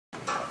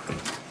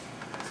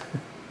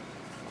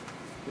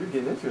You're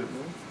getting into it,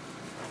 man.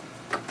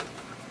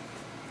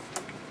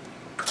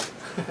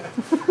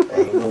 I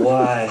don't know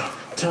why.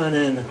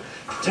 Turning.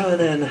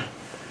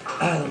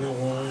 I don't know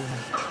why.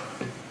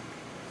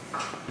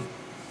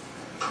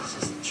 This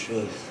is the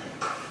truth.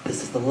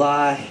 This is the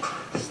lie.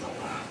 This is the world.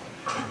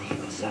 And the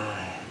ego's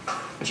eye.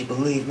 Do you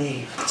believe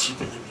me? Do you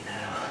believe me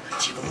now?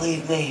 Do you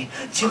believe me?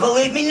 Do you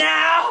believe me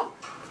now?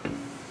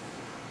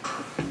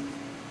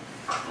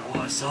 The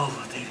war's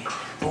over, baby.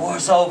 The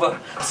war's over.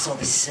 So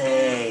they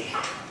say.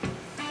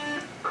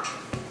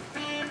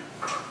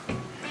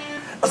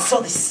 So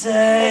they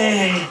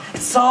say.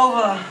 It's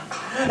over.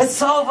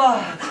 It's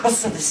over.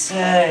 So they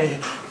say.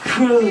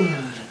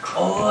 Crude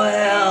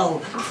oil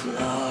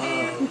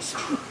flows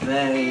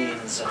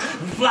veins.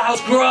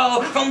 Flowers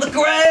grow from the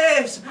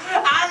graves.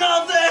 I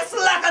know this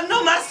like I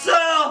know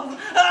myself.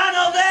 I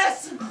know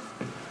this.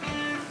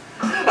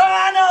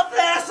 I know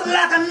this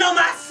like I know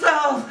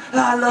myself.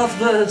 I love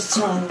this.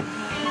 I love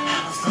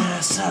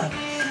this.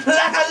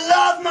 Like I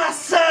love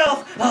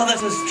myself. Oh,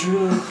 this is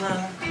truth.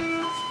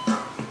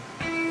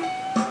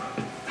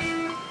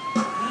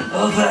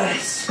 Oh,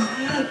 this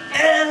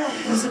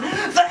is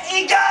the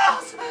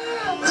ego's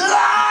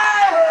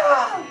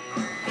lie.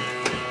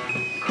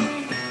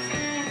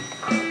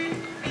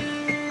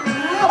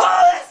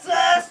 Oh, this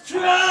is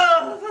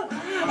truth.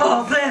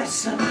 Oh, this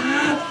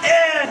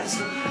is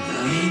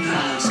the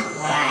ego's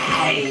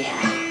lie.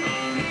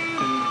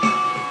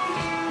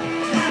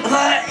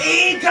 The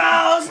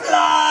ego's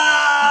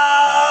lie.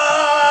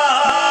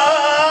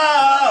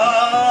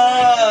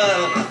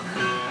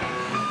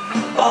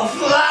 Oh,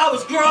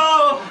 flowers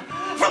grow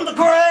from the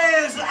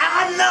graves. I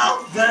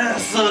know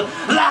this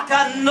like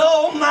I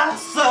know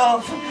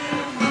myself.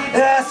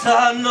 Yes,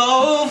 I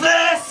know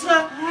this. I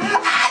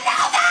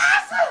know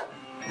this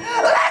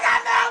like I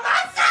know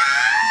myself.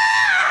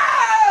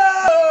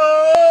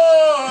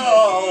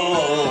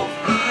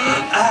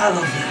 I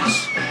love this.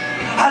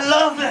 I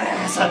love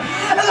this like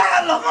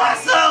I love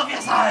myself.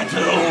 Yes, I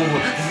do.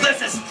 This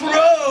is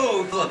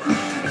truth.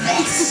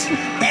 This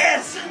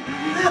is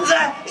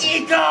the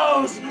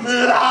ego's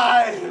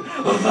lie.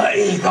 The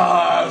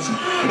ego's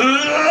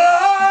lie.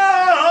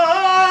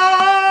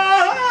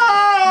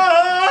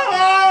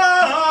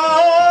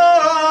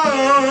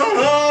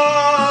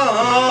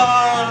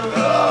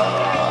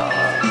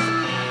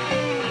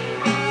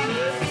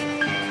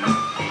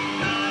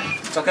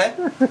 It's okay?